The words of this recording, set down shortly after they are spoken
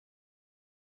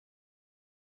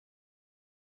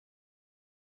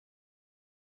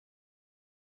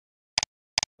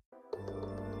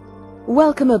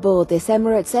Welcome aboard this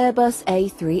Emirates Airbus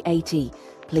A380.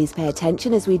 Please pay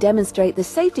attention as we demonstrate the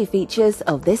safety features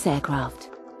of this aircraft.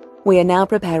 We are now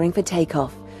preparing for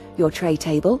takeoff. Your tray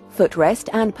table, footrest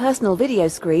and personal video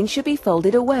screen should be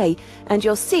folded away and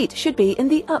your seat should be in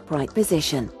the upright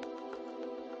position.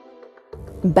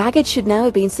 Baggage should now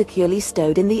have been securely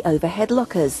stowed in the overhead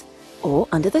lockers or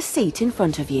under the seat in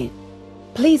front of you.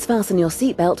 Please fasten your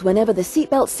seatbelt whenever the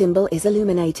seatbelt symbol is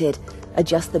illuminated.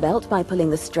 Adjust the belt by pulling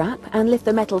the strap and lift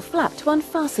the metal flap to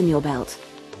unfasten your belt.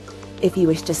 If you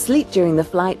wish to sleep during the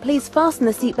flight, please fasten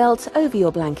the seatbelt over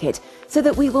your blanket so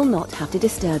that we will not have to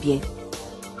disturb you.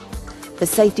 For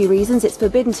safety reasons, it's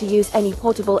forbidden to use any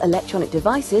portable electronic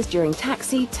devices during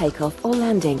taxi, takeoff or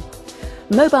landing.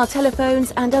 Mobile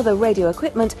telephones and other radio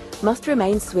equipment must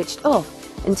remain switched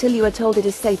off until you are told it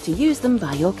is safe to use them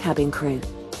by your cabin crew.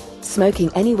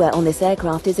 Smoking anywhere on this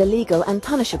aircraft is illegal and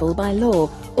punishable by law.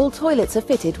 All toilets are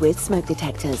fitted with smoke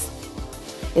detectors.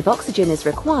 If oxygen is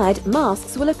required,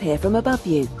 masks will appear from above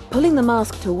you. Pulling the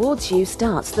mask towards you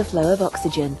starts the flow of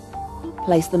oxygen.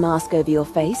 Place the mask over your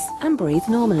face and breathe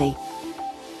normally.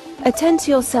 Attend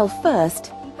to yourself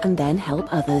first and then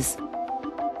help others.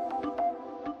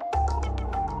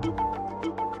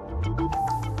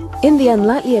 In the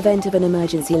unlikely event of an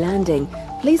emergency landing,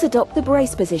 please adopt the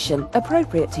brace position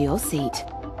appropriate to your seat.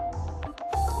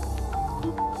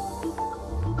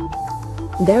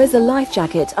 There is a life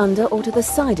jacket under or to the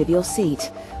side of your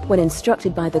seat. When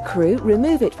instructed by the crew,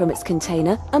 remove it from its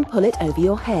container and pull it over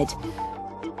your head.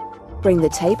 Bring the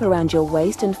tape around your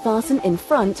waist and fasten in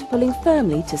front, pulling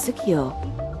firmly to secure.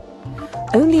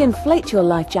 Only inflate your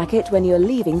life jacket when you are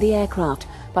leaving the aircraft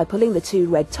by pulling the two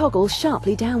red toggles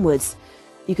sharply downwards.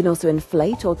 You can also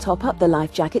inflate or top up the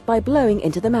life jacket by blowing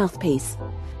into the mouthpiece.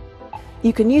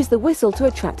 You can use the whistle to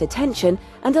attract attention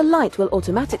and a light will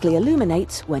automatically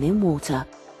illuminate when in water.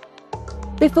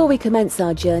 Before we commence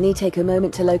our journey, take a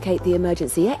moment to locate the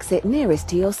emergency exit nearest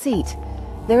to your seat.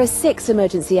 There are 6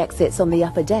 emergency exits on the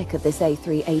upper deck of this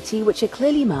A380 which are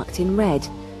clearly marked in red.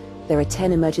 There are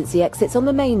 10 emergency exits on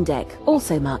the main deck,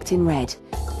 also marked in red.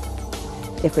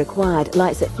 If required,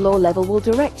 lights at floor level will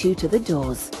direct you to the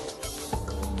doors.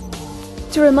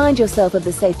 To remind yourself of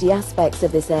the safety aspects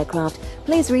of this aircraft,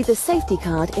 please read the safety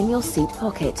card in your seat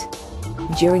pocket.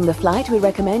 During the flight, we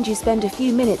recommend you spend a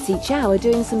few minutes each hour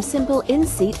doing some simple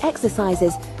in-seat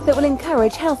exercises that will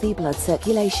encourage healthy blood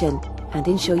circulation and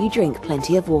ensure you drink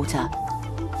plenty of water.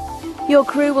 Your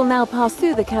crew will now pass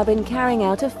through the cabin carrying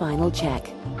out a final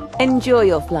check. Enjoy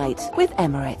your flight with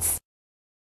Emirates.